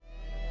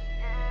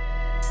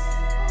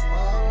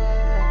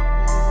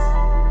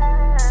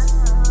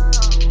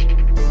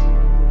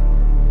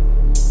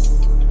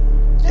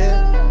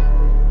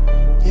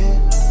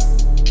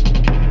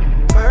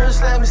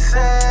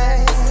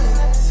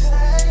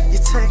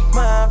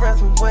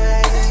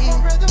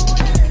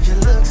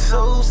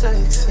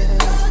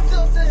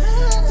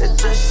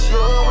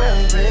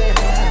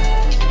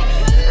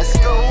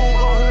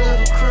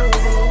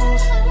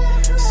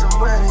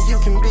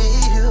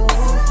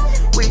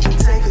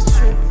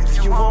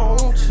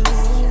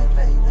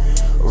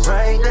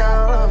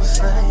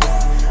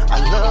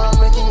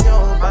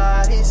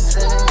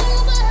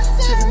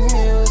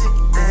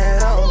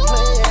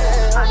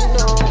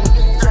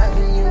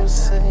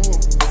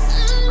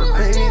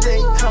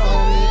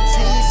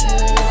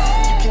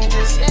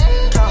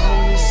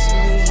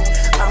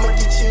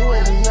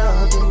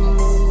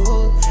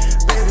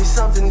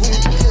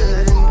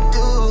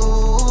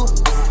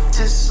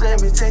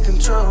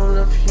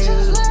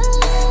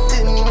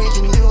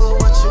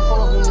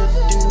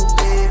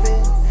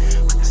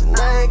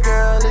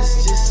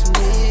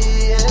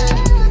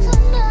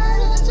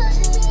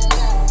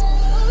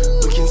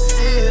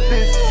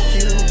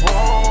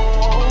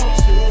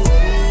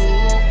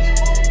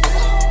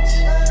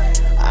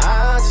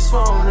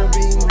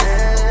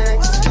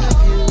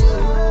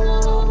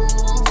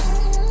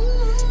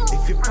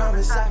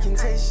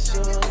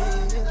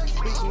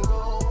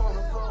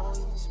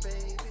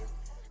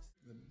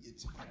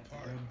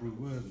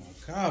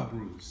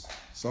Bruce.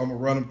 So I'm gonna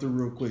run them through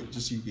real quick,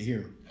 just so you can hear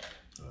them.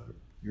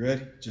 You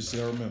ready? Just so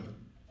I remember.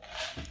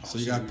 So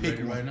you gotta pick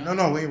one. Right now?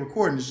 No, we ain't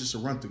recording. It's just a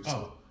run through.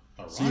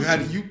 So you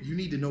had you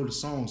need to know the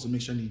songs to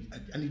make sure.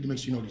 I need to make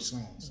sure you know these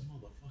songs.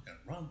 Motherfucking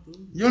run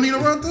through. You don't need a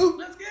run through.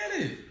 Let's get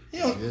it.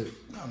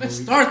 Let's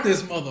Start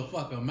this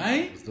motherfucker,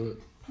 man. Let's do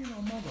it. You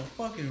know,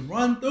 motherfucking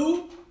run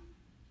through.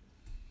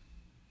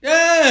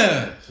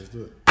 Yeah. Let's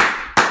do it.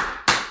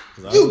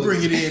 You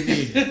bring it in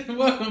then.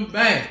 Welcome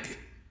back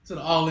to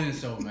the All In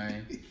Show,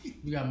 man.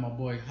 We got my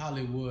boy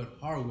Hollywood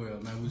Harwell,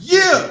 man.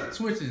 We're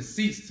switching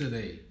seats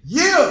today.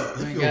 Yeah.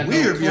 We It ain't feel got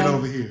weird no being cloth.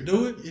 over here.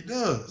 Do it? It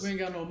does. We ain't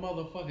got no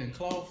motherfucking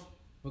cloth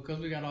because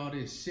we got all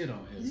this shit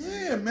on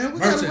here. Yeah, man. We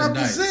gotta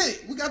Merchandise.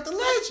 represent. We got the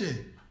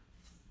legend.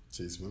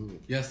 T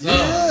Smooth. Yes, sir. Yeah.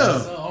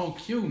 Yes, sir. On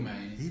cue,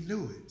 man. He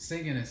knew it.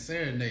 Singing and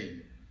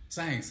serenading.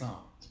 Sang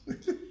song.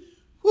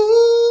 Woo.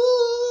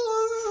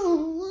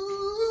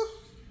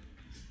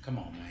 Come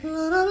on, man.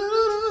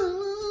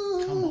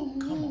 Come on,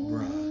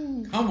 bro.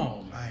 Come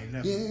on, man. I ain't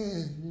never.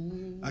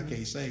 I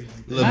can't say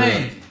like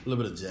that. A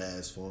little bit of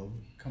jazz for him.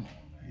 Come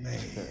on, man. Man.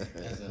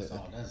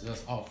 That's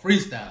just all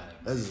freestyle.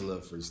 That's just a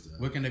little freestyle.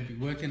 Where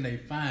can they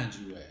find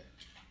you at?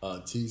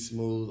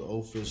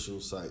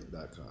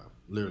 tsmoothofficialsite.com.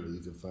 Literally,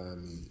 you can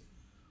find me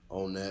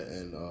on that,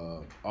 and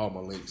all my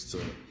links to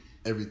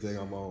everything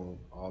I'm on,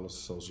 all the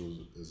socials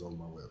is on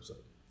my website.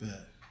 Yeah.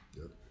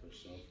 Yep.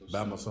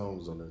 Buy my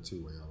songs on there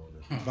too, while y'all on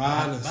there.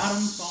 Buy the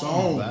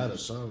song. Buy the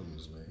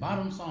songs, man.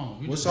 Bottom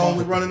song. What song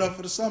we running up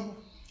for the summer?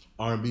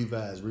 R&B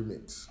Vibes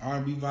remix.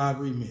 R&B Vibe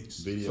remix.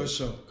 Video For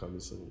sure. coming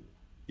soon.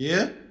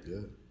 Yeah? Yeah.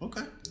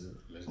 Okay. Yeah.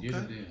 Let's get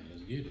it then.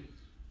 Let's get it.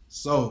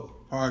 So,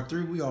 part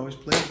 3, we always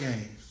play a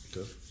game.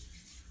 Okay.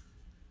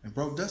 And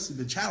Bro Dusty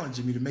been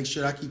challenging me to make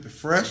sure I keep it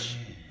fresh.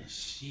 Man,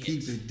 shit.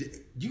 Keep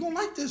it. You gonna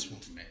like this one.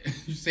 Man,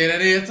 you say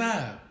that every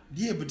time.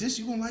 Yeah, but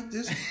you gonna like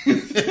this one.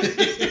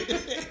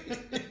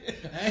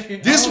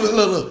 Hey, This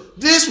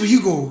one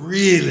you gonna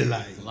really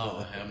like.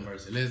 Lord have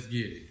mercy. Let's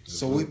get it.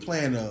 So we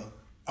playing a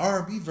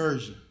R&B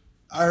version,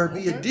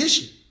 R&B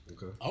edition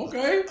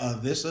Okay.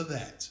 of this or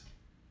that.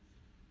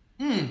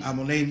 I'm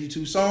gonna name you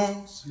 2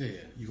 songs. Yeah.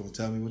 You gonna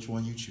tell me which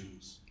one you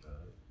choose.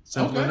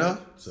 Simple enough.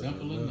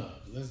 Simple enough.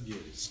 Let's get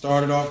it.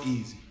 Start it off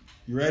easy.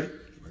 You ready?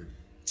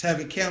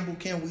 Tavit Campbell,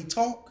 Can We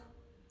Talk?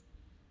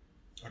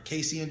 Or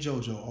Casey and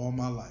JoJo, All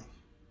My Life?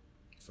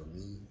 For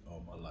me,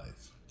 all my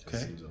life. Okay.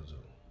 Casey JoJo.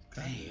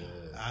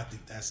 Yeah. I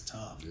think that's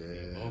tough.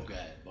 Yeah. Both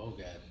got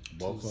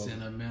Both two of them.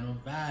 sentimental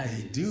vibes.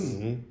 They do.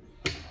 Mm-hmm.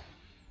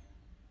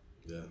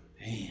 Yeah.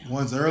 Damn.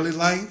 One's early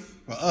life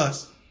for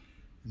us,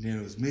 and then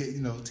it was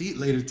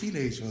later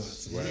teenage for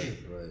us. Right.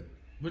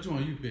 Which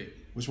one you pick?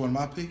 Which one am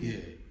I picking? Yeah.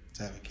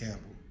 Tavit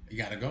Campbell. You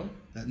gotta go?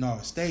 No,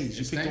 stage.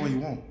 You It's pick the one stage?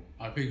 you want.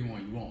 I pick the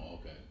one you want.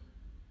 Okay.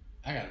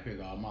 I gotta pick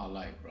All My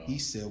Life, bro. He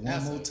said, one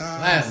That's more a time,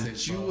 classic,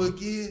 that you bro.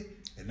 again,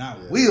 and I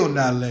will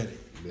not let it.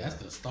 That's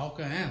the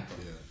stalker anthem.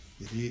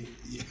 It is.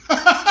 Yeah.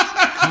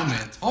 Come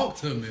and talk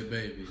to me,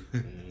 baby.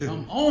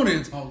 Come on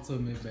and talk to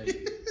me, baby.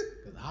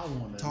 Cause I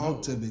wanna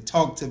Talk to know. me,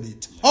 baby. I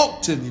need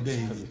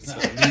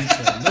to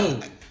know.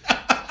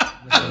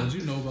 What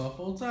you know about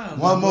 4 times.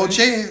 One more boy.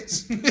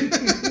 chance.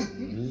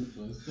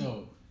 Let's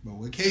go. But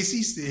when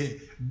Casey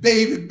said,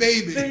 baby.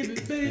 Baby.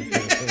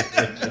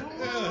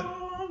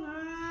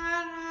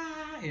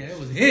 Yeah, it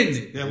was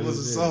hitting it. That was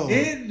a song.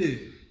 Hitting it.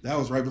 That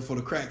was right before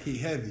the crack hit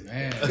heavy.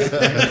 Man,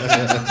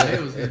 they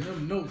was hitting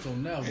them notes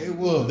on that one. It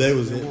was. They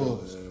was It it.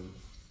 was.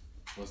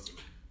 What's the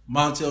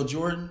Montel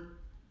Jordan,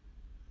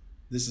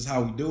 This Is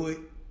How We Do It.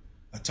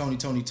 A Tony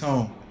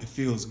Tone, It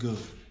Feels Good.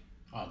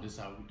 Oh, this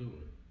how we do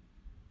it.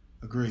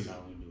 Agreed. This how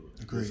we do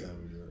it. Agreed. That's how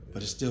we do it.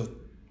 But it's still,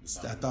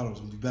 I thought it was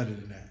going to be better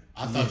than that.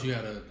 I thought you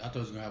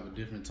was gonna have a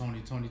different Tony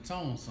Tone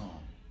song.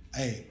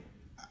 Hey.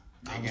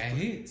 They got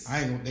hits.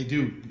 They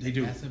do. They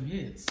got some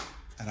hits.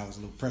 And I was a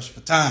little pressed for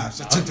time,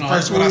 so I took the No,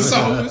 first one I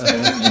saw. it's cool.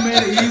 You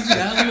made it easy.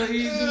 That was a little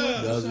easy.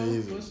 That was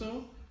easy. For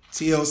sure.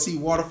 TLC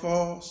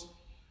Waterfalls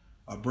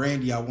or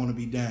Brandy, I Want to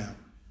Be Down.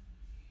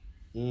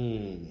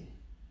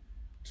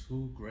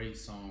 Two great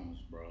songs,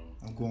 bro.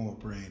 I'm going with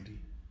Brandy.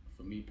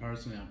 For me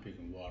personally, I'm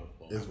picking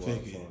Waterfall. It's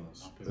figured.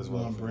 Waterfalls. I'm I'm picking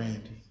going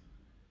Brandy.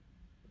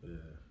 Yeah.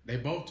 They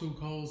both two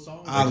cold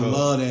songs. I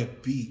love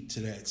that beat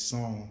to that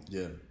song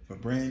Yeah. for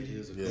Brandy. It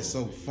is a It's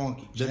cool so beat.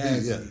 funky, Yeah.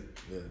 jazzy.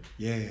 Yeah.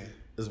 Yeah.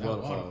 It's That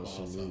Waterfalls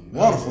for Waterfalls me. song.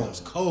 Waterfalls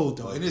cold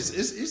though, and it's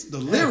the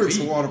lyrics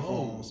of beat,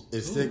 Waterfalls.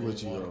 It stick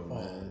with you though, man.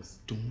 Waterfalls.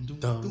 Dum, dum,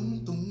 Dum. dum,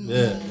 dum,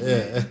 Yeah.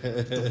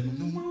 dum,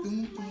 dum,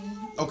 dum.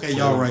 Okay,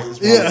 y'all right. It's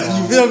Yeah. Waterfalls.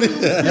 You feel me?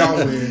 Y'all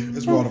win.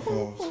 It's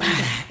Waterfalls.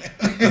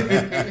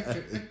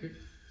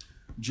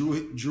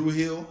 Drew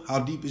Hill, How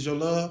Deep Is Your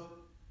Love?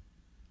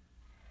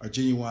 Or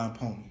Genuine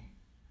Pony?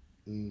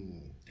 Damn.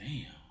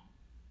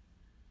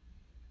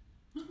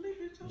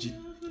 It's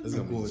I'm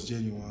gonna going be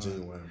Genuine.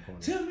 Genuine Pony.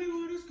 Tell me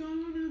what it's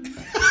gonna be.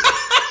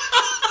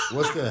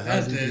 What's that? How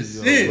That's deep that is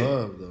your shit.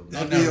 love, though?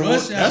 That Yeah,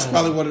 Rush that's Hour.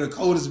 probably one of the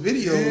coldest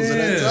videos of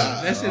that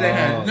time. That shit ain't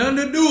had nothing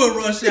to do with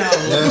Rush Hour.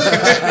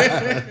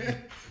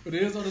 But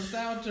it is on the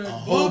soundtrack. A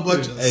whole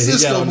bunch of Hey, he got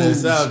Cisco on that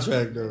moves.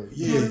 soundtrack though.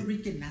 Yeah. Puerto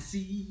Rican, I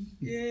see.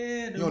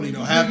 Yeah, You don't even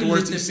know half the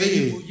words he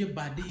said. Your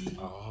body.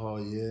 Oh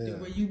yeah. The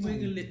way you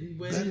wiggle it and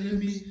better than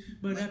me.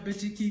 But I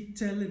bet you keep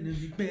telling them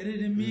you better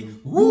than me.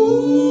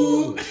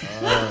 Woo!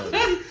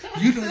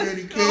 You know that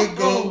he can't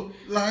go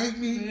like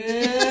me.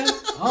 Yeah.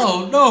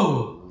 Oh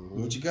no.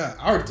 What you got?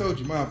 I already told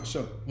you mine for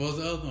sure. What was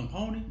the other one?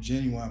 Pony?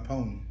 Genuine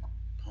Pony.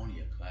 Pony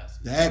a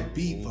classic. That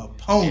beat for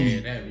Pony.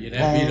 Yeah, that beat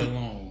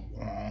alone.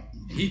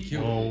 He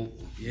killed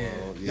it. Yeah.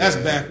 That's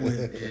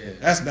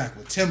back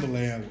when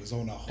Timberland was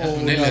on a whole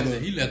other.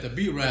 He let the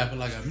beat rap for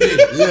like a minute.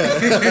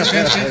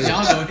 Yeah.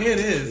 Y'all know here it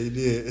is. He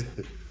did.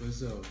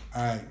 What's up?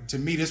 All right, to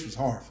me this was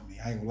hard for me.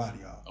 I ain't gonna lie to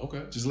y'all.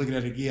 Okay. Just looking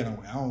at it again,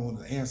 I don't want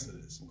to answer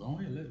this. Go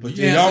ahead. But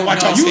y'all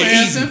watch y'all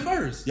say easy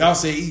first. Y'all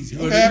say easy.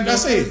 You Okay, go I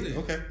say first it. then.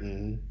 Okay.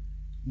 Mm-hmm.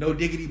 No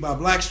Diggity by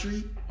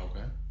Blackstreet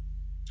Okay.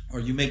 or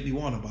You Make Me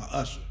Wanna by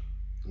Usher.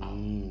 Oh,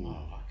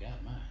 I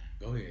got mine.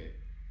 Go ahead.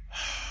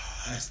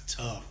 That's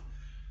tough.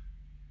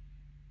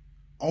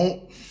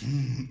 Oh,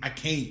 I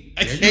can't.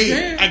 I Yeah,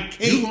 can't. I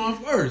can't. You going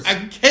first. I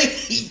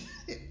can't.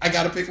 I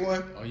gotta pick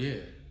one. Oh yeah.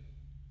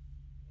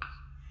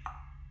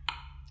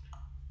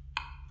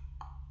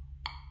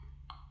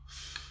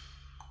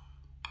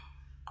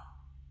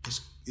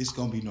 It's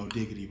gonna be No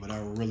Diggity, but I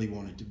really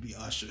want it to be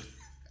Usher.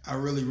 I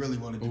really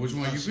wanted to. But which be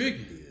one Usher. you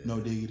picking? No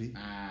Diggity.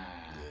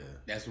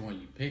 That's the one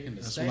you picking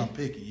to That's stay? what I'm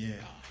picking. Yeah,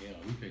 Oh hell,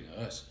 we picking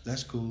Usher.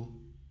 that's cool.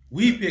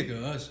 We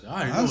picking Usher. I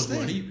already know which one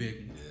understand. he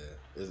picking.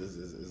 Yeah.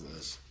 It's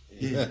us.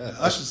 Yeah,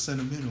 Usher's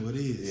sentimental. It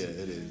is. Yeah,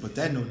 it is. But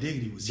that No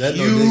Diggity was That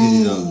huge. No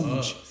Diggity,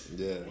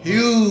 though. Yeah.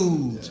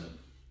 Huge. Yeah.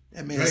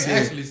 That man Drake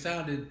said. actually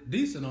sounded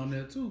decent on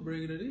there too,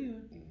 bringing it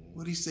in.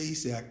 What he say? He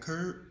said, "I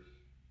curb."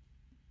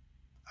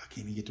 I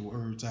can't even get the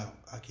words out.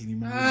 I can't even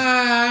remember.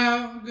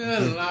 Ah,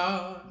 good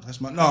Lord. That's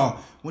my no.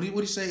 What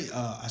he say?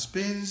 I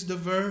spins the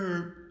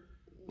verb.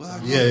 Well, I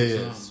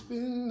Yeah.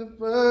 Spin the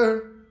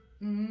verb.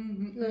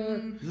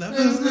 Love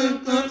is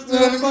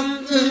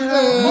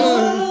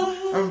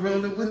I'm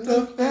rolling with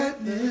the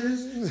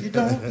fatness. You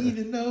don't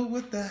even know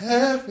what the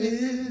half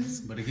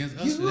is. But against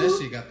Usher, that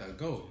shit got to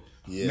go.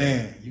 Yeah.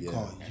 Man, you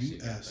call That shit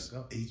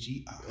got to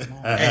USHEI. Come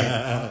on.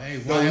 Hey,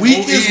 The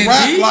weakest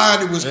rap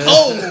line, it was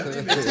cold.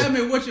 Tell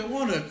me what you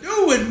want to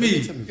do with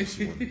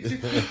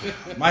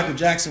me. Michael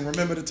Jackson,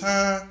 Remember the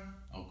Time?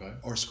 Okay.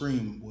 Or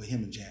Scream with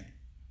him and Janet?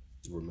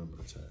 Remember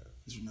the time.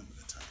 Just Remember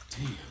the Time.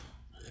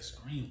 Damn, that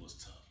Scream was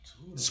tough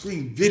too. The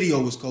Scream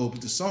video was cold,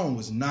 but the song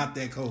was not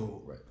that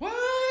cold. Right.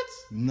 What?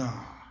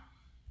 Nah.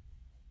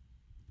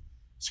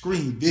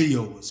 Scream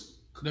video was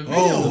The video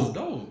was cold.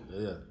 dope.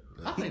 Yeah.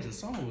 I think the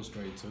song was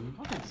great too.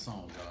 I think the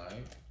song was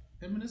alright.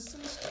 Him and his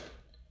sister.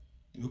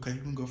 Okay, you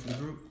can go for the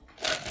group.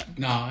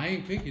 Nah, I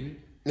ain't picking it.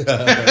 He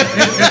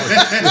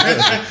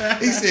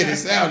said it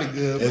sounded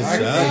good. It but I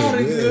can't.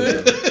 sounded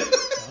good.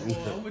 good.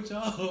 I'm with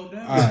y'all on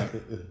that. All right.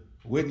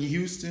 Whitney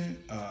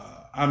Houston,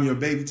 I'm Your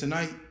Baby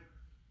Tonight.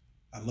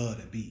 I love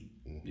that beat.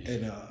 Yeah.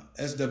 And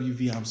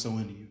SWV, I'm So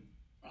Into You.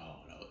 Oh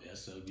no,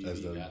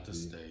 SWV got to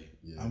stay.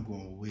 Yeah. I'm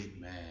going with Whitney.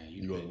 Man,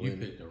 You you gonna win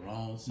picked the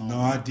wrong song. No,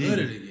 I Put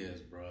didn't. it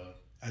against, bro.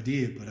 I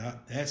did,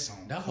 but that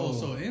song That cold.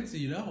 whole So Into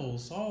You, that whole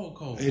song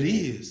cold. It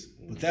is.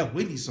 But that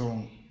Whitney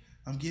song,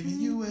 I'm giving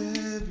you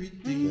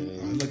everything.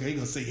 Oh, look, he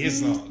gonna say his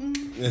song.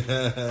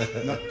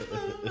 No,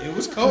 it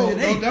was cold,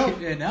 no doubt.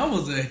 And that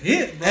was a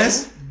hit, bro.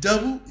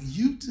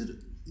 SW to the.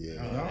 Yeah.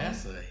 Oh,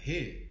 that's a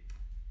hit.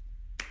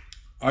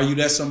 Are You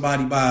That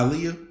Somebody by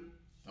Aaliyah?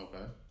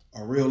 Okay.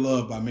 Or Real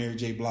Love by Mary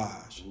J.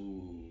 Blige?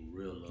 Ooh,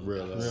 Real Love.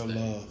 Real gotta Love. Real stay.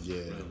 Love. Yeah.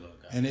 Real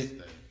Love gotta And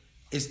stay.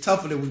 it's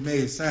tougher than we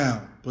made it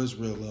sound, but it's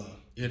real love.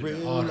 It'd be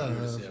Real harder if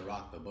Love. it said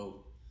Rock the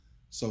Boat.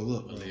 So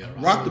look,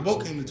 Aaliyah, Rock the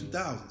Boat came in the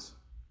 2000s.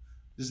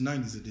 This is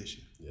 90s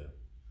edition. Yeah.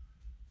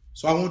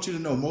 So I want you to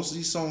know, most of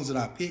these songs that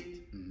I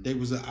picked, they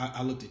was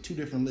I looked at two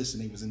different lists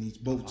and they was in these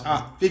both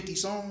top 50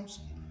 songs.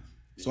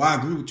 So I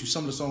agree with you.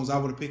 Some of the songs I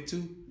would have picked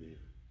too,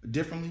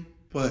 differently,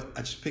 but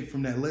I just picked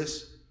from that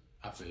list.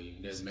 I feel you.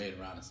 That's made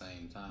around the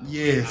same time.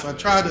 Yeah, so I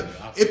tried to.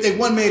 If they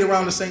weren't made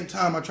around the same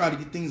time, I tried to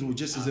get things that were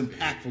just as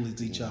impactful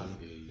as each other.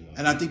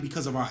 And I think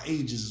because of our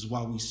ages is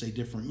why we say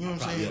different. You know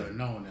what I'm Probably saying? would have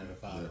known that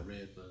if I would have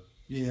read the.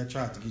 Yeah, I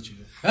tried to get you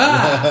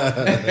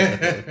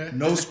there.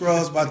 No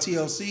Scrubs by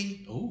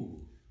TLC. Ooh,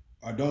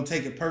 Or Don't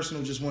Take It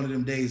Personal, Just One of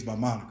Them Days by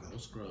Monica. no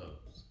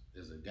Scrubs.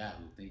 There's a guy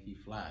who think he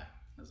fly.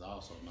 That's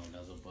also known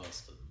as a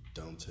buster.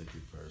 Don't take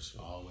it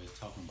personal. Always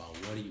talking about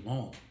what he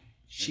want.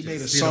 She And made a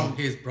just sit on song.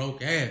 his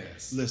broke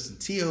ass. Listen,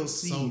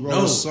 TLC So wrote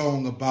dope. a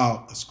song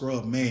about a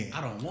scrub man.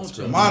 I don't want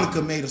your Monica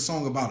number. made a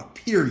song about a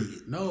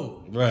period.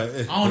 No. Right.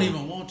 I don't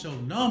even want your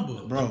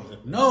number. Bro.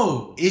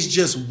 No. It's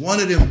just one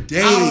of them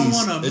days I don't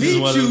want to It's just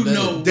meet one of you them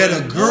no days.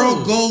 that a girl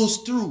no. goes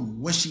through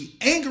when she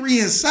angry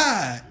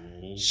inside.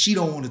 She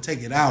don't want to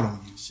take it out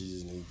on you. She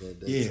just need that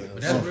day. Yeah, time.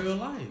 But that's real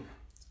life.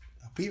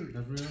 A period.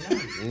 That's real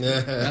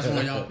life. That's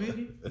one y'all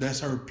picking? That's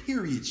her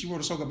period. She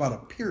wrote a song about a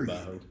period. By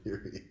her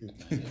period.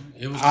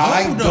 It was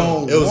I cold,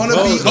 though. don't It was want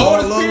to be cold. all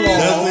Coldest period.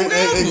 alone.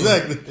 That's it. Never.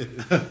 Exactly.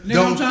 Nigga,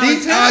 Don't I'm trying think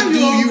to tell I do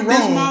you this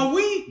wrong. my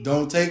week.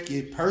 Don't take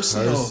it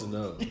personal.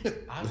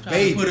 I'm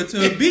trying to put it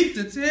to a beat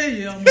to tell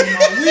you I'm on my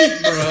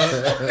week,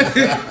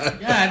 bro.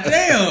 God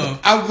damn.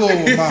 I'm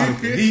going with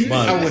Monica.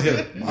 I'm with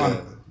him.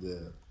 Monica. Yeah.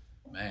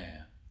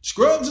 Man.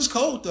 Scrubs is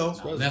cold though.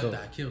 Left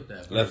Eye killed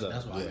that. Left Eye,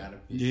 That's why I got to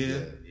pick.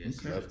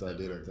 Yeah. Left Eye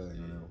did her thing,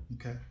 you know.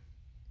 Okay.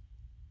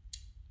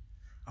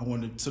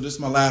 So this is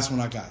my last one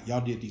I got. Y'all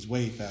did these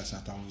way fast. I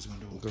thought we was gonna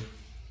do it.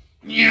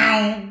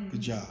 Meow.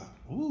 Good job.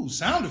 Ooh,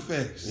 sound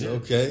effects.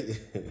 Okay.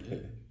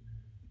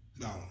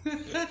 No.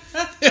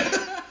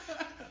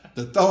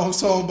 The Thong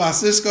Song by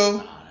Cisco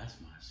Oh, that's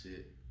my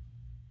shit.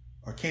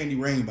 or Candy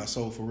Rain by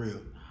Soul For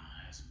Real.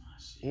 That's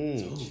my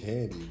shit.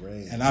 Candy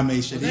Rain. And I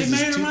made sure They these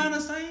made is it two. around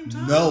the same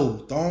time?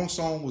 No, Thong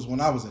Song was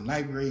when I was in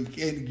 9th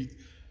grade.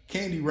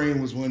 Candy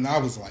Rain was when I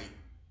was like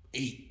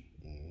 8.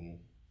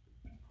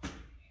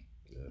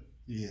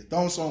 Yeah,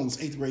 Thong Song was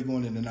 8th grade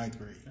going into 9th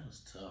grade. That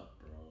was tough,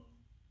 bro.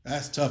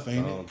 That's tough,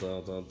 ain't it? And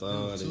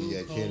you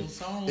got Candy.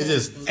 songs. It's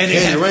just And it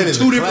Candy Rain had is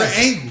two a different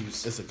classic.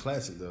 angles. It's a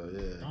classic though,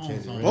 yeah. Thong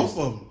Candy Song. Rain. Both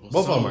of them.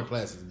 Both of them are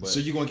classics, but So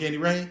you going Candy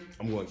Rain?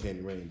 I'm going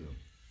Candy Rain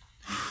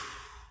though.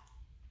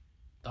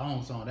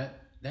 Thong Song. That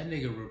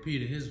nigga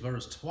repeated his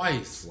verse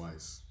twice.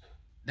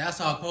 That's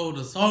how cold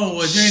the song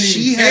was. You didn't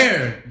even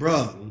care.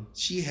 Bruh,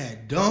 she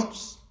had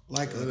dumps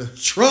like a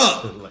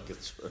truck. Like a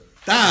truck.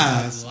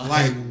 Thighs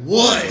like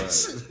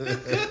what?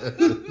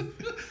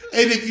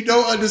 And if you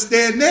don't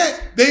understand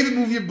that, baby,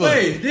 move your butt.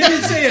 Wait, did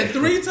he say it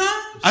 3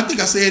 times? I think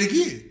I said it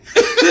again.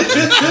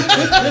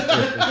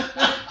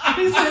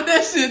 He said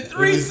that shit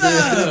 3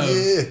 times.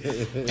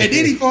 And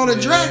then he fought a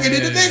dragon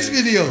in the next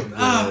video.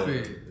 Stop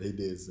it. He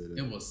did say that.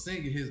 And was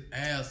singing his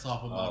ass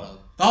off about a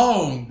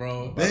thong,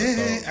 bro.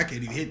 Man, I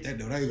can't even hit that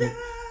note. I go,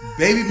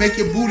 baby, make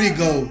your booty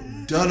go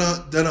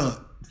dun-dun, dun-dun.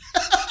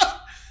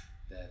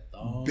 That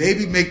thong.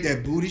 Baby, make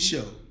that booty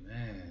show.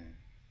 Man,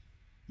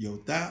 Your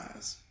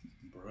thighs,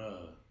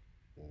 bruh.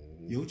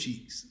 your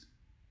cheeks,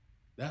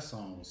 That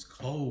song was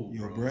cold,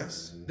 your bro.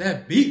 breasts.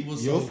 That beat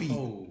was Your so feet.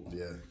 cold.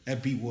 Yeah.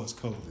 That beat was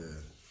cold. Man,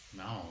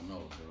 I don't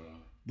know, bro.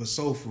 But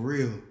so for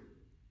real.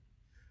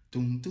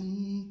 Doom,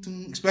 doom,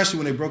 doom. Especially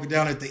when they broke it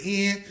down at the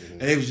end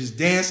and they was just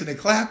dancing and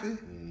clapping.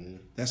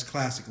 That's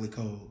classically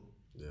cold.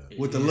 Yeah.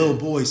 With the little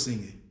boy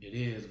singing. It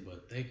is,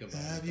 but think about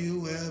Have it.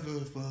 you ever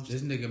fucked?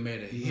 This nigga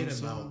made a hit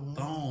about someone?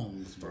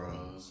 thongs, bro.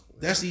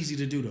 That's easy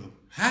to do though.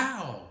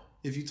 How?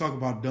 If you talk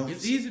about dumps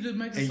It's easy to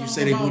make a and song you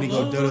say they about booty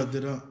go love.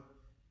 da-da-da-da.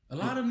 A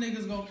lot of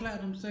niggas go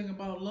platinum sing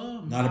about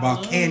love. Not My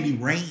about love, Candy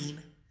Rain.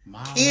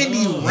 my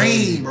Candy love.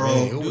 Rain, bro.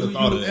 Who Do would've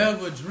thought you of that?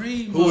 ever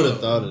dream Who would have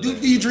of? thought of Do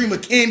that? you dream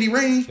of Candy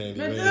Rain? Candy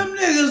Man, Rain. them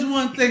niggas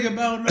one thing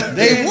about no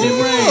They Candy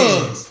Rain.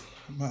 was.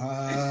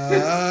 My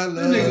Them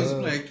niggas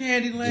love. playing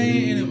Candy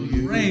Lane and it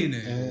was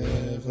raining.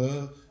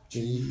 Ever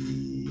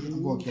dream.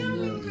 I'm going Candy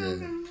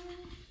Rain.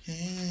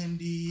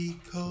 Candy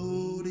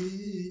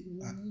coated.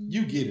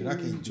 You get it. I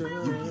can't do it.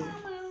 You get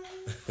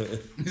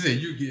it. He said,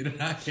 "You get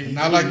it, I can't."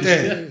 Not like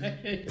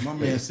that. My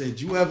man said,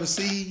 "You ever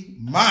see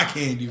my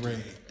Candy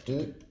Rain?"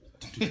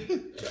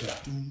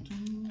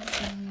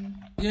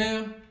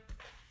 Yeah,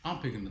 I'm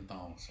picking the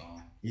thong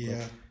song.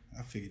 Yeah,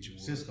 I figured you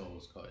would. Cisco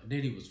was caught.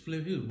 Then he was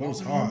flipping. He was But it was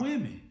walking on hard.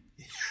 women.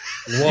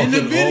 Walking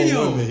the on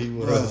video. women, he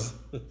was.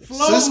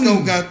 Floating.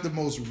 Cisco got the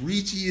most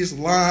reachiest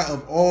line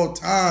of all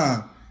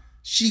time.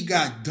 She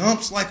got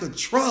dumps like a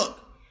truck.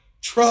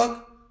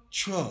 Truck.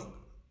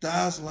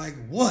 Thighs like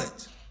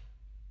what?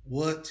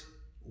 What?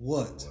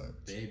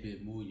 Baby,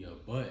 move your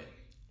butt.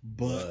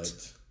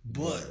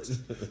 But.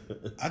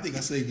 I think I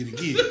said it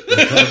again.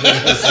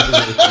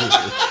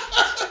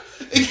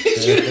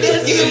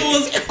 It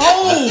was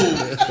cold.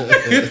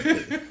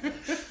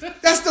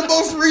 That's the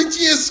most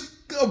reachiest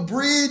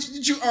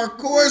bridge or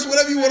chorus,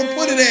 whatever you want to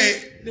put it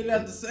at. Then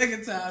after the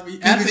second time,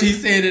 after he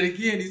said it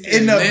again, he said,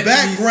 In the "Let me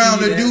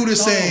background, see the dude that is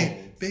thong."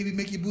 saying, "Baby,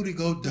 make your booty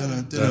go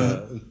dun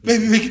dun.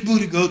 Baby, make your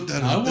booty go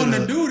dun I dun." wasn't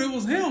the dude. It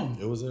was him.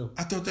 It was him.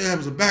 I thought that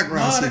was a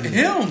background Not singer.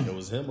 him. It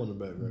was him on the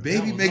background. Baby,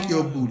 That was make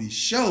your hard. booty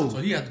show. So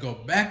he had to go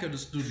back in the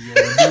studio and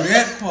do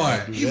that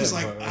part. He was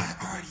like, part. I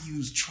already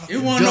used truck It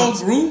and wasn't no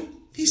dumps. group.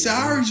 He said,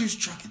 I already used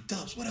truck and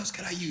dumps. What else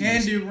could I use?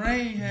 Candy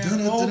Rain had Dun,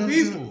 dun, 4 dun, dun,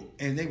 people. dun.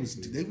 And they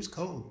was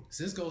cold.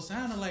 Cisco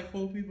sounded like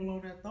 4 people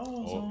on that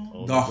thong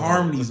song. The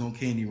harmonies on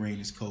Candy Rain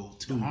is cold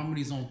too. The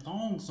harmonies on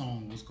thong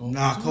song was cold.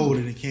 Not too.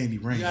 colder than Candy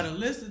Rain. You gotta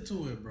listen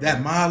to it, bro.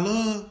 That My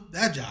Love,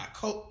 that job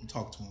cold.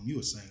 Talk to him. You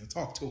a singer.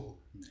 Talk to him.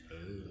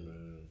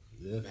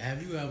 Yeah.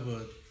 Have you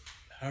ever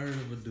heard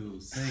of a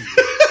dude singing,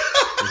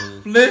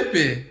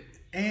 flipping,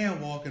 and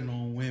walking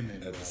on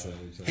women At the same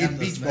time. Hit at the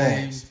beach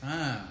same balls.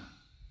 time?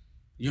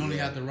 You only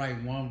have to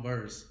write one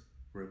verse,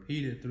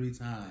 repeat it 3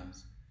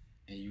 times,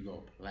 and you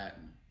go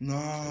platinum.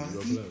 Nah,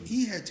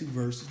 he had 2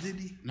 verses, didn't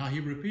he? No, he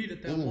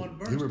repeated that one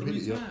verse he 3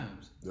 repeated, yep.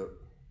 times. Yep.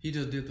 He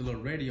just did the little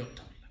radio.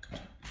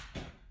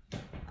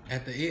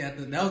 At the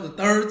end, that was the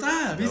 3rd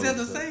time. He That said the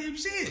was the- same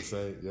shit.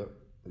 Same. Yep.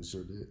 He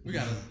sure did. We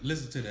gotta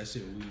listen to that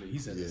shit. He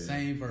said the Yeah.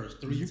 same verse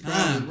 3 You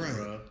times, probably right.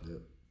 bro.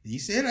 Yep. He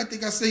said, I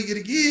think I sang it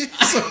again.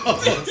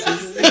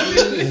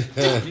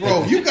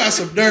 Bro, you got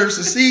some nerves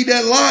to see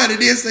that line and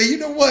then say, you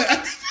know what? I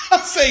think I'll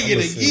say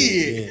it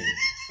again.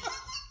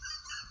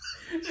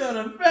 Matter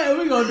of fact,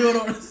 we gonna do it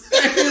on the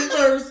second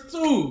verse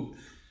too.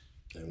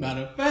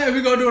 Matter of fact,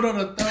 we gonna do it on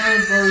the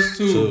third verse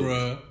too,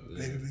 bro.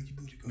 Baby, make your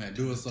booty go. Man,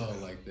 do a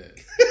song like that.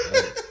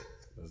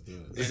 Let's do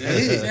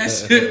it. That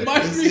shit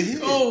might be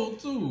cold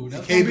too.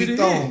 That's gonna be the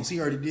thongs. hit.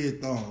 He already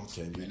did thongs.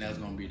 And that's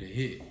gonna be the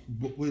hit.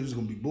 What was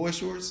gonna be boy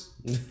shorts?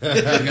 You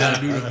gotta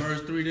do the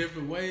first 3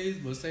 different ways,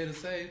 but say the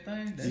same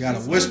thing. You gotta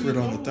whisper it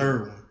on the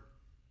third one.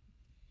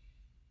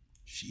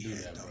 She Do had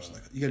that, dumps bro.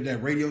 like you got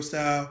that radio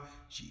style.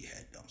 She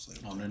had dumps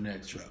like On the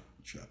next truck.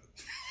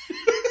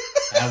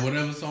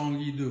 Whatever song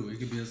you do, it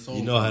could be a soul.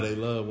 You know how they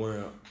love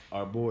wearing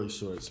our boy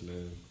shorts,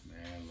 man. Man,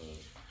 look.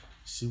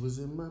 She was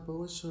in my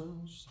boy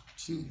shorts.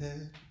 She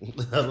had.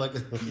 I like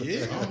it.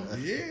 Yeah,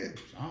 yeah.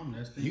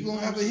 That's the You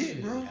gonna have a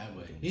hit, bro. Have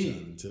a I'm hit.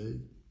 trying to tell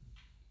you.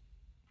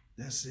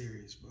 That's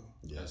serious, bro.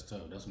 That's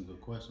tough. That's some good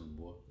questions,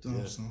 boy.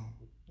 Dumb song.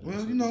 Well,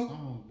 That's you a know, good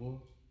song, boy.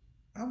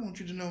 I want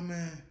you to know,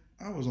 man.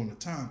 I was on the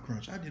time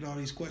crunch. I did all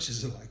these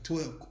questions in like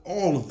 12,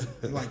 all of them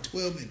in like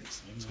 12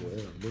 minutes.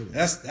 12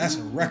 minutes. That's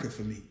a record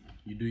for me.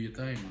 You do your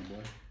thing, my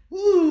boy.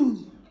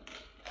 Woo!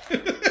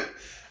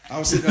 I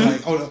was sitting there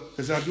like, oh,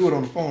 because I do it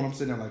on the phone. I'm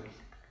sitting there like,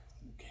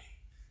 okay,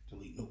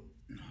 delete, nope,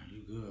 No,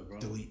 you good, bro.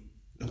 delete.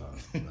 Nah,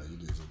 you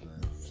did something.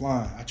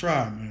 Flying. I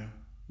tried, man.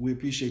 We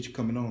appreciate you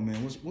coming on,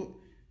 man.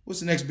 What's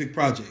the next big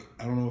project?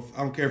 I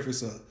don't care if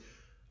it's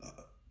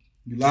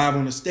you live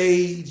on the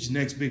stage,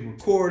 next big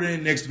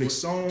recording, next big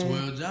song.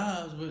 12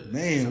 jobs, but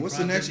Man, what's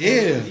the next?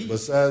 project Yeah.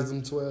 Besides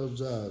them 12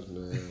 jobs,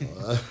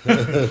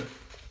 man.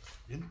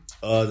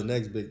 The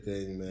next big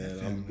thing,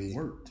 man.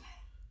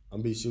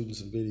 I'm be shooting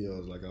some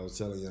videos, like I was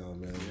telling y'all,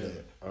 man.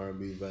 That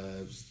R&B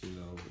vibes,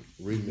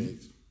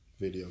 remix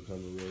video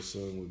coming real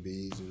soon with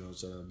Bees.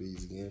 Shout out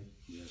Bees again.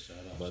 Yeah, shout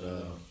out.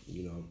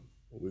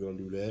 But we're gonna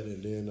do that,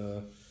 and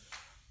then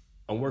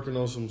I'm working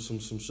on some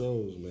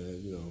shows,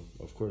 man.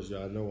 Of course,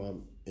 y'all know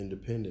I'm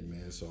independent,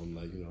 man. So I'm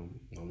like,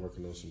 I'm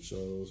working on some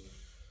shows,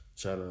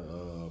 trying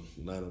to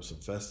line up some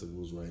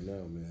festivals right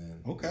now,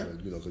 man. Okay.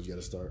 Because you got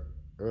to start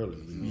early.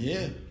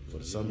 Yeah. For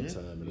the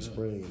summertime and the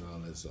spring and all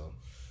that. So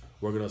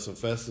working on some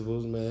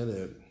festivals, man,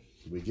 and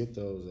we get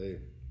those. Hey,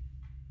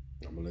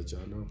 I'm gonna let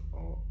y'all know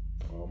on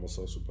all my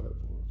social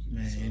platforms.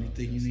 Man,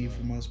 anything you need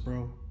from us,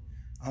 bro.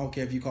 I don't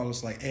care if you call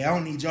us like, hey, I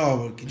don't need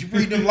y'all, but could you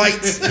bring them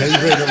lights? Can you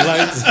bring them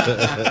lights?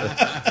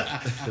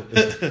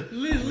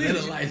 Leave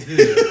the lights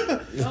here.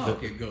 Y'all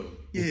can go.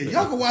 Yeah,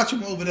 y'all can watch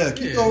them over there.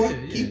 Keep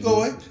going. Keep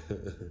going.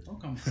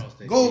 Don't come across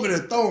that. Go over to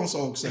the Thorn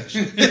Song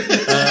section.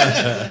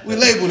 We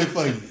labeled it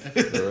for you.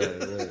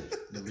 Right.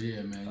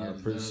 Yeah, man. I Let us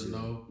appreciate it.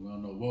 know. We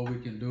don't know what we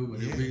can do,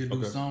 but if we can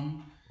do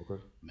something, Okay.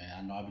 man,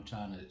 I know I be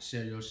trying to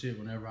share your shit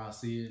whenever I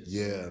see it.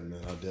 Yeah, man,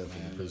 I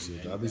definitely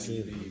appreciate it. I be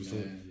seeing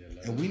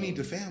it. And we need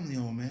the family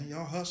on, man.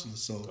 Y'all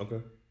hustlers, so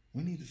Okay.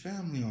 we need the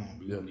family on.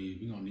 We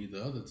gonna need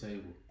the other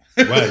table.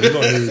 Right, you're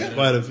gonna need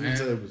quite a few Man,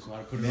 tables.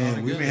 gotta put it all Man,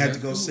 we together. may have to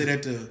That's go cool. sit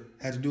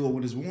had to do it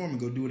when it's warm and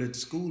go do it at the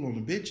school on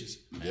the benches.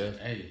 Man, Yeah.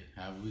 Hey,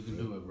 however we can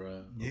do it,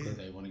 bro. Yeah. If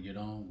they want to get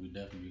on, we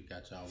definitely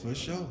got y'all. For with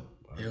us. sure.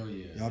 Hell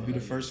yeah. Y'all be the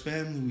first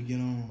family we get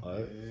on. All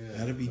right.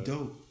 That'll be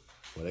dope.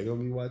 Well, they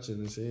gonna be watching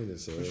and seeing it,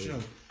 so For sure.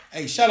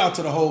 Hey, shout out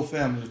to the whole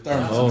family, the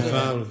Thurman. whole man.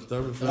 family,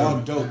 Thurman Y'all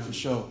family. dope for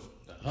sure.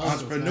 The hustle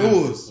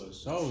Entrepreneurs. family, For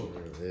sure.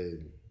 Hey,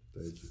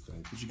 thank you.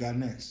 What you got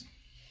next?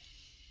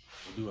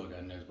 What do I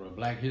got next, bro?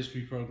 Black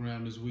History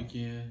program this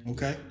weekend.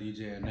 Okay.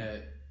 DJing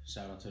that.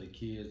 Shout out to the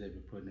kids. They've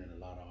been putting in a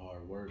lot of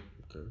hard work.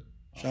 Okay.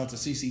 Shout out to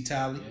CC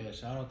Tally. Yeah,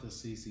 shout out to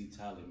CC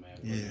Tally, man,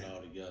 putting Yeah. it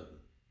all together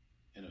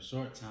in a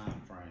short time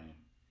frame.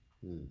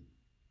 Hmm.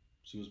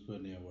 She was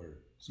putting in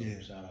work, so Yeah.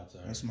 shout out to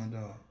her. That's my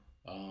dog.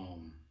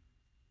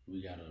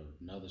 We got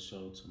another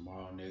show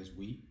tomorrow next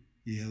week.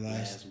 Yeah,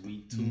 Last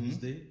week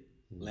Tuesday,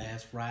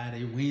 last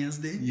Friday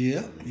Wednesday.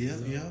 Yeah.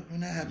 When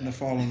that happened to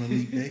fall on a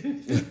leap day.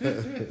 So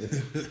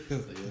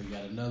yeah, we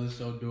got another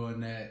show doing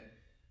that.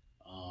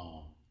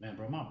 Man,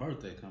 bro, my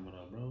birthday coming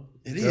up, bro.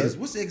 It is.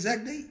 What's the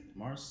exact date?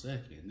 March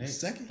 2nd, next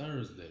 2nd?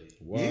 Thursday.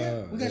 Wow.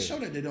 Yeah, we got a Hey. show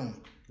that they doing.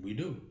 We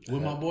do.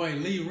 With my boy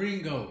Lee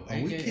Ringo, Oh,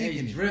 we aka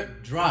kicking it.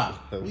 Drip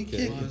Drop. We Okay.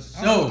 kicking. For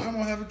I'm sure.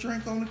 gonna have a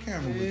drink on the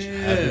camera with you.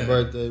 Happy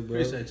birthday, bro.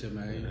 Appreciate you,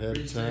 man. Happy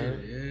Appreciate time.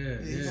 it.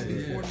 Yeah, he's gonna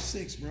be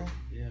 46, bro.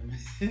 Yeah, man.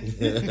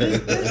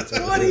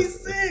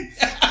 26.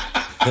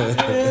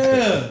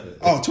 Yeah.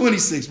 Oh,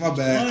 26, my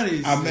bad.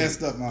 26. I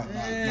messed up my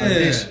Yeah.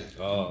 addition.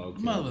 Oh,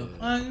 okay.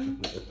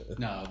 Motherfucker.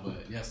 Nah,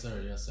 but yes,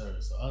 sir.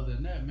 So other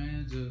than that,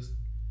 man, just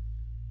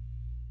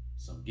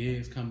some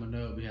gigs coming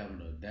up. We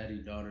having a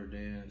daddy-daughter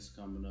dance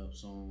coming up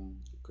soon.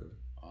 Okay.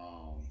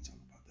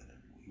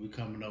 We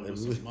coming up with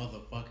some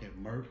motherfucking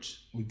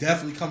merch. We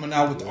definitely coming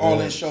out with the All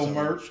In Show So,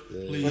 merch.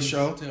 Please For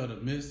sure. tell the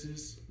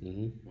missus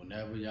Mm-hmm.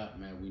 whenever y'all,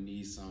 man, we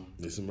need some.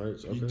 Need some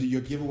merch. You do Okay.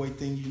 your giveaway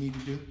thing you need to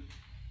do.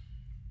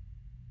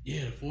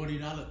 Yeah, the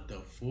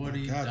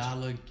 $40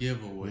 Gotcha.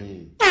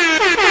 giveaway.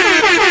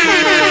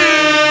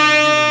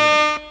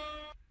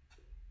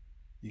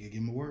 You can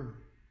give him a word.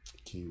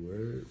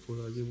 Keyword for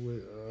our giveaway.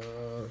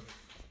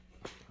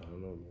 I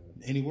don't know,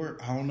 man. Any word?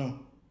 I don't know.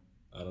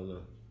 I don't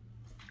know.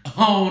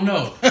 I don't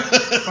know.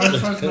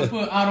 First person to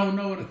put I don't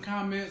know in the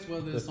comments,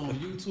 whether it's on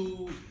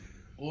YouTube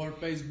or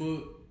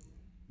Facebook,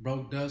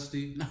 Broke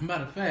Dusty.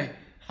 Matter of fact,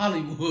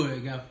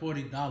 Hollywood got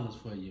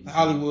 $40 for you. Man.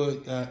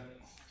 Hollywood got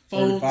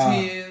 4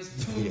 35.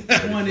 10s, 2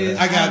 20s.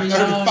 I got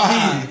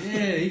 35.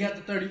 Yeah, he got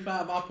the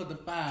 35. I'll put the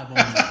 5 on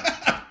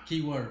there.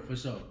 Keyword for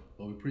sure.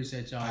 But we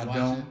appreciate y'all I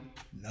watching.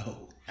 don't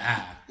know.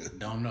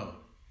 Don't know.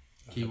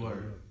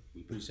 Keyword.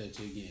 We appreciate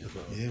you again,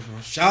 bro. Yeah, bro.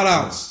 Shout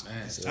outs.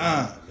 Man, It's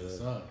time. what's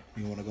up?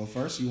 You want to go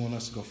first? Or you want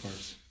us to go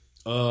first?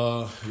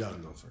 Y'all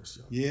can go first,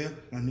 y'all. Yeah,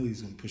 I knew he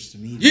was gonna push to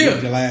me. Yeah.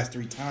 The last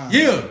 3 times.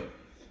 Yeah.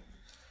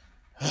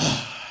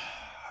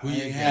 Who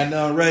you ain't had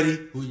none ready,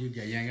 Who you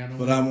got? You ain't got no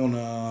but I'm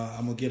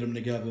gonna get them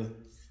together.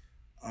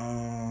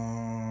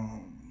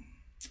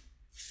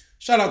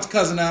 Shout out to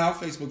Cousin Al,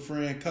 Facebook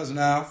friend, Cousin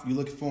Al. If you're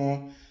looking for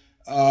him,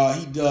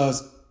 he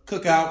does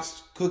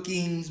cookouts,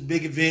 cookings,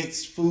 big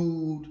events,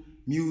 food,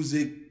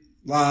 music,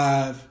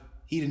 live.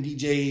 He done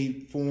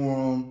DJ for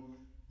him.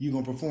 You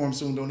gonna perform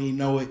soon? Don't even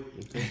know it.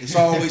 It's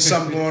always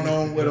something going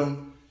on with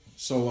him.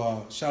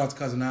 So shout out to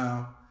Cousin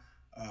Al.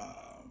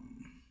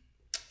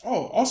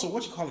 Also,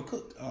 what you call it?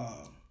 Cook.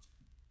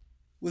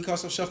 We call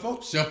some Chef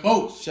Folks. Chef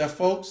Folks. Chef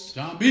Folks.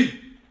 John B.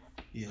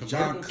 Yeah, Convertible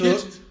John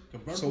cooked. Kitchen.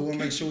 Convertible So we'll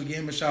make Kitchen. sure we give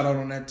him a shout out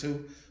on that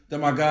too. Then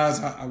my guys,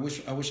 I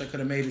wish I could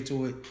have made it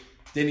to it.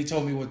 Then he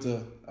told me what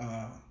the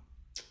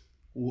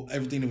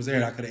everything that was there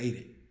that I could have ate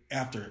it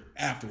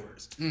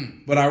afterwards.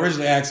 But I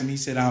originally asked him. He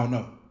said I don't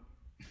know.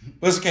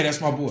 But it's okay.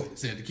 That's my boy.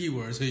 Said the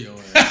keywords to your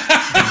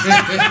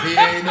ass. He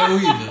ain't know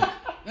either.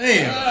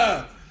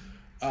 Damn.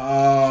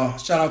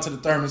 Shout out to the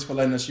Thurmans for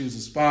letting us use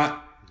the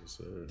spot. Yes,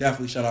 sir.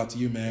 Definitely shout out to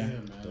you, man. Yeah,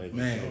 man. Thank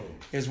Man, you.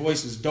 his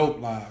voice is dope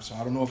live, so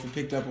I don't know if it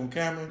picked up on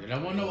camera. Yeah,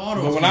 that wasn't no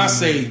auto. But when I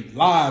say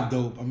live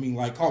dope, I mean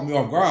like caught me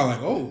off guard,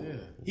 like, oh, Yeah.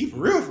 he for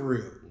real, for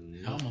real.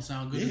 that almost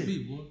sound good Yeah. to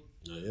me, boy.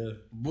 Yeah.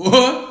 Boy.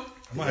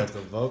 I might Got have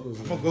the vocals.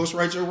 I'm gonna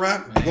ghostwrite your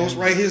rap,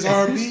 ghostwrite his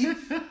R&B.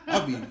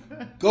 I'll be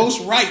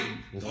ghostwriting.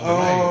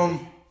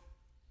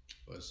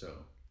 For sure.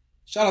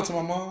 Shout out to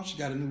my mom. She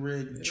got a new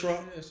red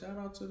truck. Yeah, shout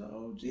out to the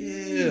OG.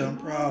 Yeah, I'm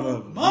proud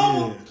of her.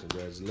 Mama. Yeah,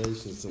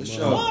 Congratulations to for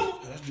Mama.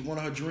 sure. That's one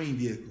of her dream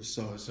vehicles,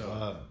 so For sure.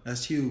 Wow.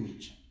 that's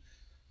huge.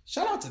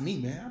 Shout out to me,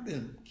 man. I've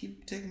been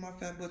keep taking my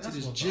fat butt to That's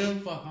this what gym.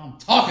 the fuck I'm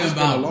talking It's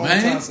been a about, long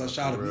man. time since I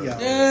shouted me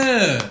out.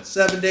 Yeah.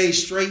 7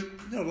 days straight.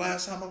 You know,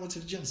 last time I went to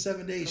the gym,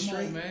 7 days Come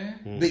straight. on, man.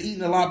 Been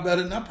eating a lot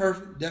better. Not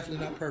perfect.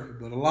 Definitely not perfect,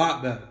 but a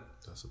lot better.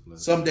 That's a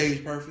blessing. Some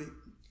days perfect.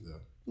 Yeah.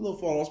 A little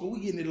fall offs, but we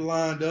getting it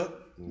lined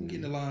up. We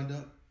getting it lined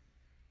up.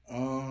 I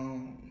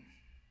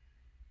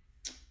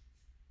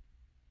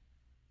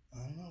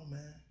don't know,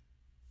 man.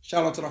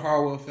 Shout out to the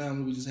Harwell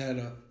family. We just had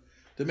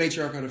the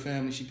matriarch of the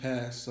family. She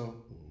passed, so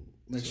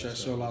make sure I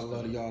show a lot of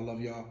love to y'all.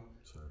 Love y'all.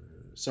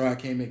 Sorry I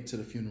can't make it to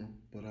the funeral,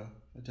 but I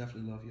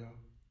definitely love y'all.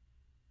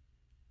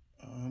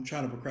 I'm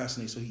trying to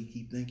procrastinate so he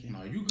keep thinking.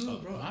 No, you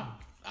good, bro. I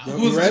Yo,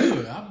 was you ready?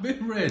 good. I've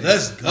been ready.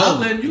 Let's go.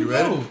 I'm letting you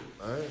ready? go.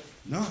 All right.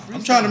 No,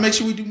 I'm trying to make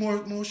sure we do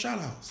more shout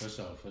outs. For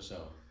sure.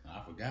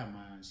 I forgot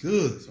mine.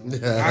 Good. So, I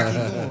keep going.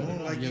 I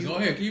don't like yeah, you. go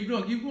ahead. Keep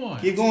going.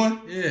 Keep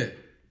going. Yeah.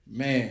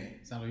 Man.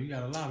 Sound like you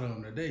got a lot of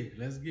them today.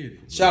 Let's get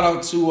it. Shout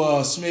out to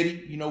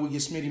Smitty. You know we get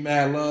Smitty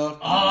mad love.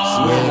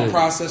 Oh. We're in the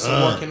process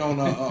of working on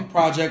a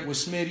project with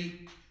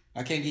Smitty.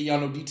 I can't give y'all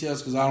no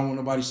details because I don't want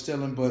nobody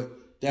stealing, but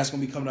that's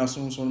gonna be coming out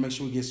soon. So I want to make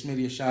sure we get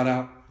Smitty a shout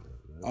out.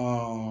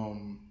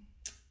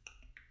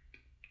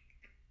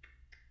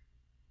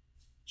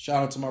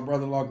 Shout out to my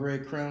brother-in-law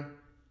Greg Krim.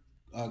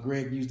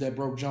 Greg used that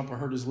broke jumper,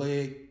 hurt his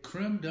leg.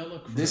 Creme de la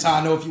creme. This how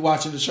I know if you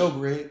watching the show,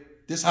 Greg.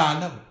 This how I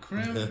know.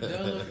 Creme de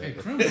la... Hey,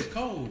 creme was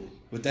cold.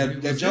 With He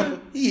that was jumper,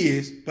 good. he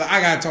is. But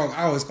I gotta talk.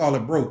 I always call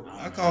it broke.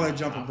 I call that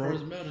jumper I broke.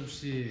 first met him,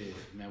 shit.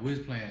 Man, we was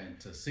playing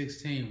to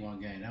 16 one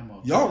game. That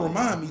motherfucker. Y'all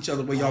remind me each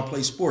other when y'all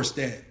play sports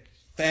that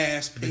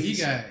fast But he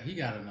pace.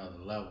 got another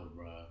level,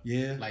 bro.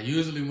 Yeah. Like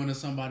usually when it's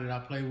somebody that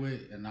I play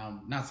with, and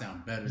I'm not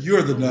saying better.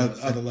 You're the but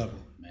other level.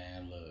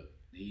 Man, look,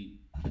 he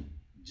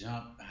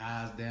jumped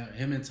highs down.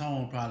 Him and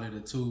Tone probably the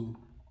two.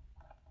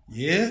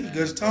 Yeah, you good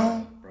as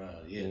Tone? Bro,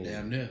 yeah,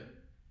 damn near.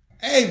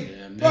 Hey,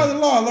 Yeah,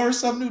 brother-in-law, I learned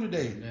something new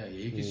today. Yeah,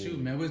 he can shoot,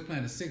 man. We was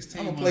playing the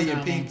 16 I'ma one play your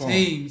time ping on pong.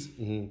 teams.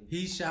 Mm-hmm.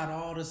 He shot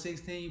all the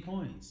 16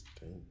 points.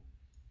 Damn.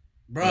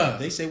 Bruh.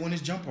 They say when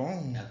his jumper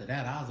on. After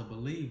that, I was a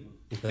believer.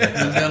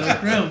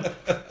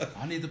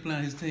 I need to play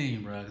on his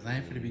team, bro, because I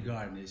ain't finna be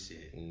guarding this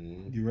shit.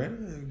 You ready?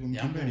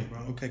 Yeah, I'm ready, bro.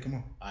 Okay, come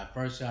on. I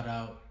first shout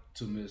out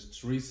to Miss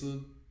Teresa.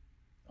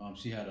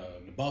 She had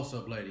the boss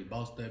up lady,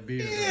 bossed that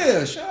beard.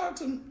 Yeah, shout out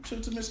to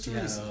Miss She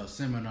had Teresa. a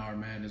seminar,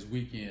 man, this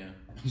weekend.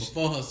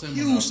 Before her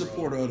seminar, Huge bro.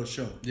 supporter of the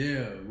show.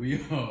 Yeah, we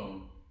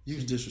You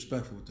was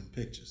disrespectful with them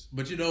pictures.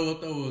 But you know what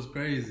though was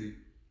crazy?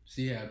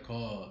 She had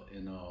called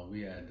and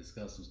we had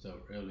discussed some stuff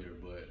earlier,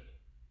 but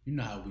you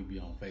know how we be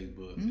on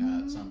Facebook.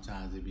 How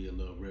sometimes it be a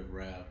little riff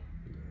raff.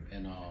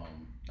 And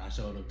I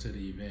showed up to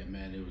the event,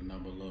 man. It was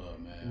number love,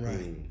 man.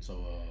 Right.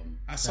 So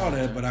I saw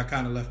that, but I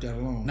kind of left that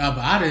alone. no,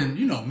 but I didn't.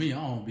 You know me,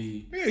 I don't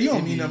be. Yeah, you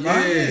don't mean nothing yeah,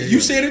 about it. You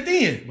said it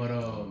then. But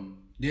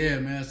yeah,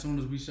 man. As soon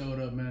as we showed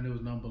up, man, it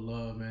was number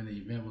love, man. The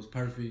event was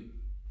perfect.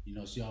 You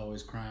know, she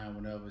always crying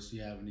whenever she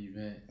have an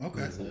event.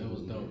 Okay. So it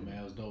was dope, man.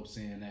 It was dope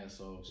seeing that.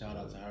 So shout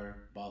out to her,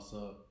 boss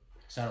up.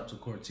 Shout out to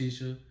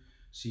Cortisha.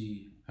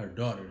 Her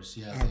daughter,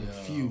 she has I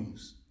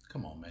refuse.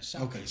 Come on, man.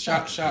 Shout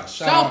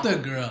the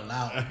girl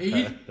out,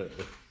 Pete.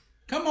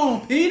 Come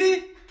on,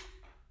 Petey.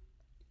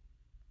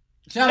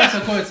 Shout out to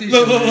Cortisha.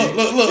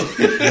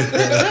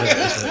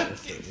 Look.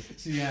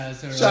 She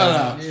has her. Shout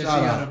out. Yeah, Shout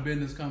she out. got her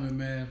business coming,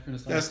 man. Finna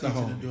start That's the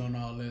teaching and homie. doing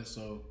all that.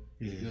 So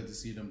Yeah. it's good to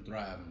see them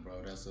thriving,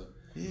 bro. That's a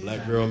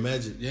Black Girl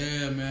Magic.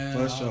 yeah, man.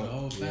 For All sure. The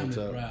whole family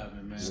Yeah,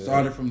 thriving, man.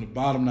 Started from the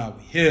bottom, now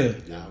we here.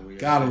 Nah, we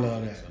Gotta are.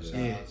 love that. So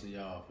shout Yeah. out to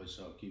y'all for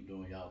sure. Keep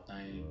doing y'all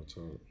thing.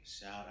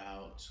 Shout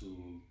out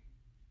to.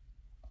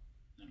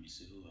 Let me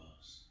see who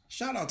else.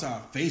 Shout out to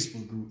our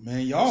Facebook group,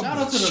 man. Y'all Shout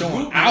been out to the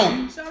showing group. out.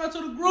 Man. Shout out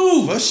to the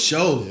group. For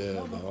sure.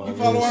 Yeah, You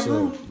follow our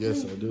group?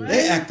 Yes, I do.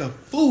 They act a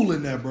fool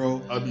in there,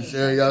 bro. I be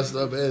sharing y'all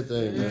stuff,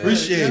 everything, man.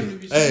 Appreciate it. definitely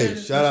be Hey, sharing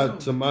it shout for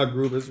out sure. to my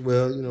group as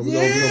well. You know, we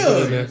Yeah. gonna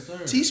put in there. Yes,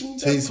 sir.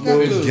 T-Smooth.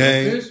 T-Smooth Gang.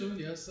 Gang. Official,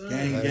 yes, sir.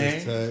 Gang.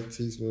 Hashtag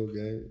T-Smooth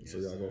Gang. So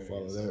y'all gonna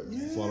follow that.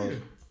 Yeah. Follow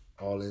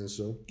All In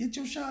Show. Get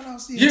your shout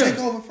outs. See, Yeah. take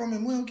over from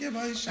him. We don't care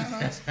about his shout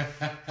outs.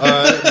 All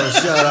right, well,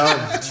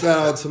 shout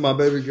out to my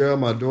baby girl,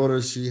 my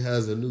daughter. She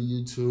has a new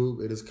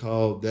YouTube. It is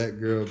called That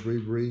Girl Bree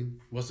Bree.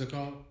 What's it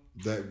called?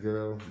 That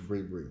Girl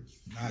Bree Bree.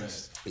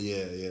 Nice.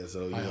 Yeah.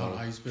 So you know,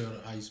 How you spell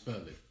it? How you spell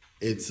it?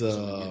 it's we get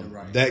it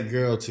right. That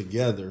Girl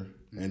together,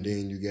 and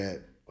then you got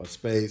a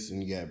space,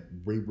 and you got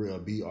Bree Bree or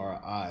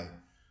BRI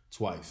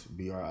twice.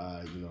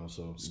 BRI, you know,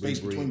 so Space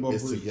Bree between both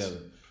is brees. together.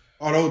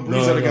 Oh, those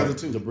breeds are together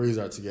too. The breeds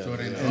are together.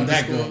 So it ain't yeah. the And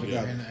that underscore, girl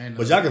together. and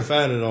But y'all can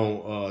find it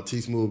on T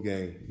Smooth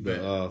Gang, the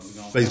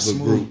Facebook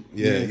Smooth. group.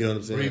 Yeah, Yeah. you know what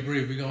I'm saying.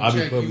 Bree, we gonna I be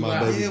check putting you my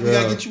out. baby Yeah, we girl.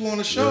 gotta get you on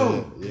the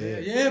show.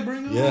 Yeah.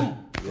 Bring her Yeah.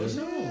 on. For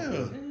sure.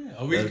 Yeah.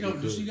 Are we That'd come? be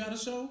Do good. she got a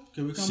show?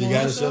 Can we come She on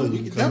got her a show. show?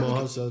 You can come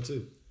on her show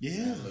too.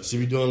 Yeah. She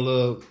be doing a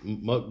little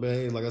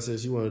mukbang. Like I said,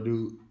 she want to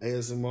do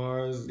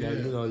ASMRs. Yeah. Like,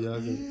 you know, y'all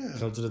can Yeah.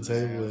 come to the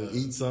table and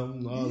eat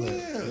something. All Yeah.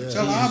 that.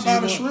 Tell her Yeah. I buy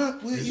the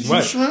shrimp. We'll eat some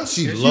Right. shrimp.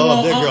 She If she love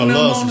want that girl. Unc them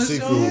Loves on some the show,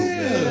 seafood.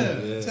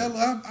 Yeah. Yeah. Tell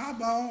her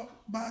I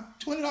buy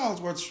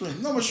 $20 worth of shrimp.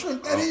 No more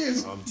shrimp that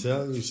is. I'm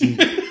telling you,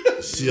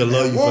 she'll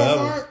love you Walmart.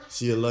 forever.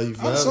 She'll love you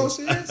forever. I'm so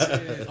serious.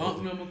 Yeah,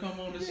 Unc number come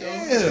on the show.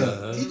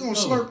 Yeah. He gonna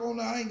slurp on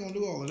that. I ain't gonna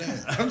do all of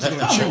that. I'm just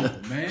gonna Come chew.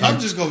 on, man. I'm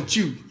just gonna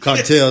chew.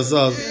 Cocktail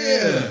sauce.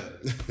 Yeah.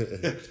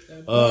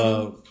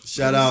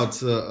 Shout out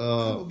to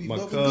will be my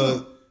bubble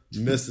cousin,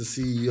 Mr.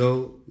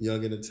 CEO,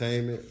 Young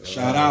Entertainment.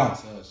 Shout out.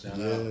 Shout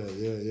out.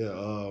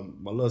 Yeah.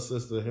 My little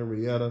sister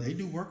Henrietta. They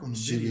do work on the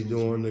She be videos.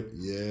 doing it.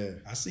 Yeah.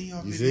 I seen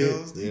y'all You see it?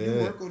 videos. They do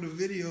Yeah. work on the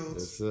videos.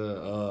 It's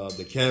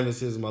the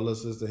canvases. My little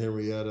sister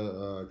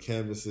Henrietta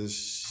canvases.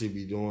 She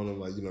be doing them.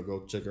 Like, you know,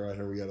 go check her out,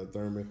 Henrietta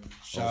Thurman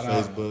Shout on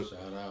out. Facebook.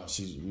 Shout out.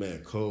 She's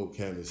cold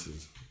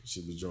canvases.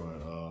 She was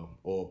drawing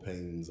oil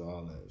paintings,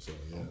 all that. So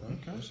yeah.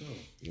 Okay.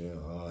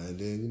 Yeah, and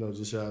then, you know,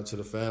 just shout out to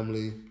the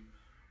family,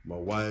 my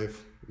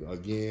wife,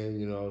 again,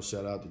 you know,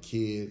 shout out the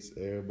kids,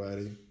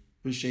 everybody.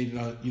 Appreciate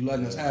you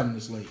letting us have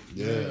this late.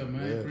 Yeah,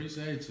 man.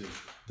 Appreciate you.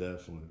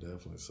 Definitely.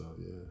 So,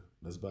 yeah,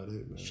 that's about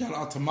it, man. Shout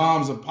out to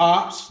moms and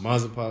pops.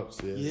 Moms and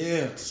Pops, yeah.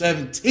 Yeah,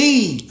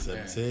 17.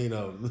 17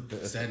 of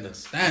them. Setting the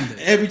standard.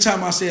 Every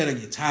time I say it, I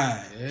get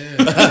tired. Yeah.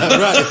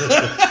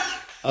 Right.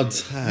 I'm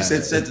tired. You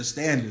said set the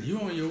standard. You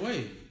on your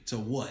way. To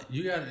what?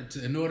 You got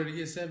to, in order to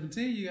get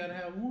 17, you gotta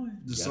have one.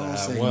 The Gotta song have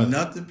say one.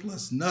 nothing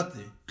plus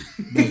nothing.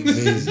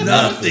 Means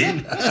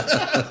Nothing.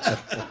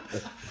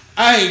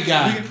 I ain't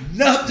got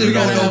nothing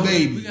on no We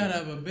baby. gotta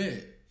have a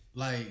bet.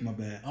 Like, My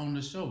bad. on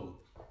the show.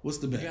 What's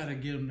the We bet? gotta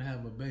get him to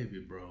have a baby,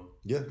 bro.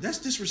 Yeah. That's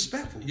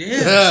disrespectful. Yeah,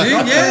 see?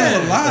 Y'all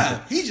Yeah.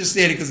 alive. He just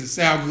said it because it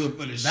sounds good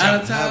for the show.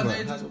 Valentine's Day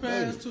have just a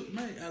passed.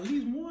 Mate, at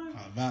least one.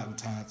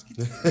 Valentine's.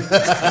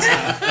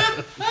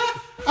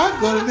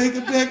 I'm gonna make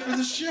a bet for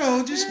the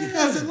show just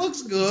because it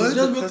looks good.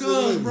 Just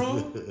because,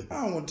 bro.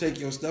 I don't want to take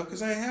your stuff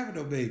because I ain't having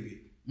no baby.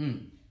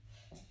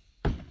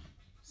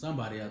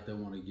 Somebody out there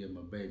want to give him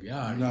a baby.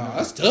 I already No, know.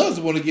 that's Tubbs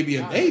that want to give me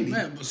a baby.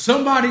 Man, but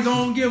somebody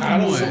gonna give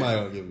him one. Somebody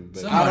gonna give him a baby.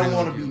 Somebody- I don't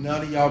want to be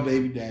none of y'all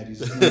baby daddies.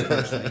 Yeah,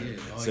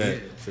 oh, yeah.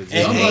 And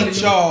Somebody-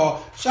 ain't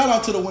y'all. Shout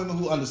out to the women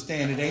who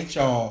understand it. Ain't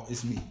y'all.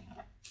 It's me.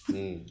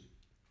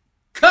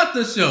 Cut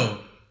the show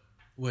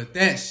with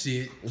that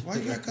shit. Why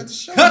you gotta cut the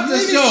show? Cut You the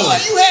ain't show.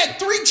 even- You had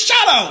 3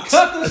 shout outs.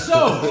 Cut the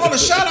show. All the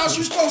shout outs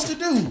you supposed to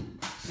do.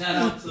 Shout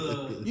out to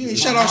You ain't my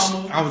shout out.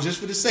 mama, I was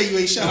just gonna say you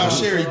ain't shout out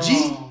Sherry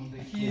G.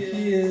 the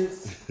kids.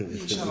 You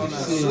ain't shout out my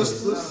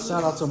sisters.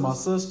 Shout out to my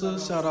sister.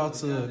 Shout out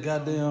to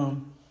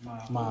goddamn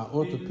my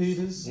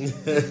orthopedist.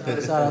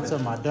 Shout out to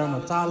my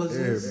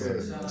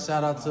dermatologist.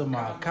 Shout out to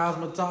my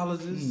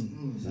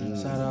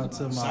cosmetologist. Shout out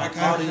to my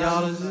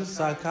cardiologist,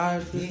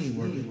 psychiatrist.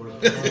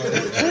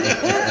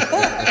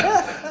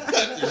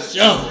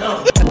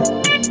 Show.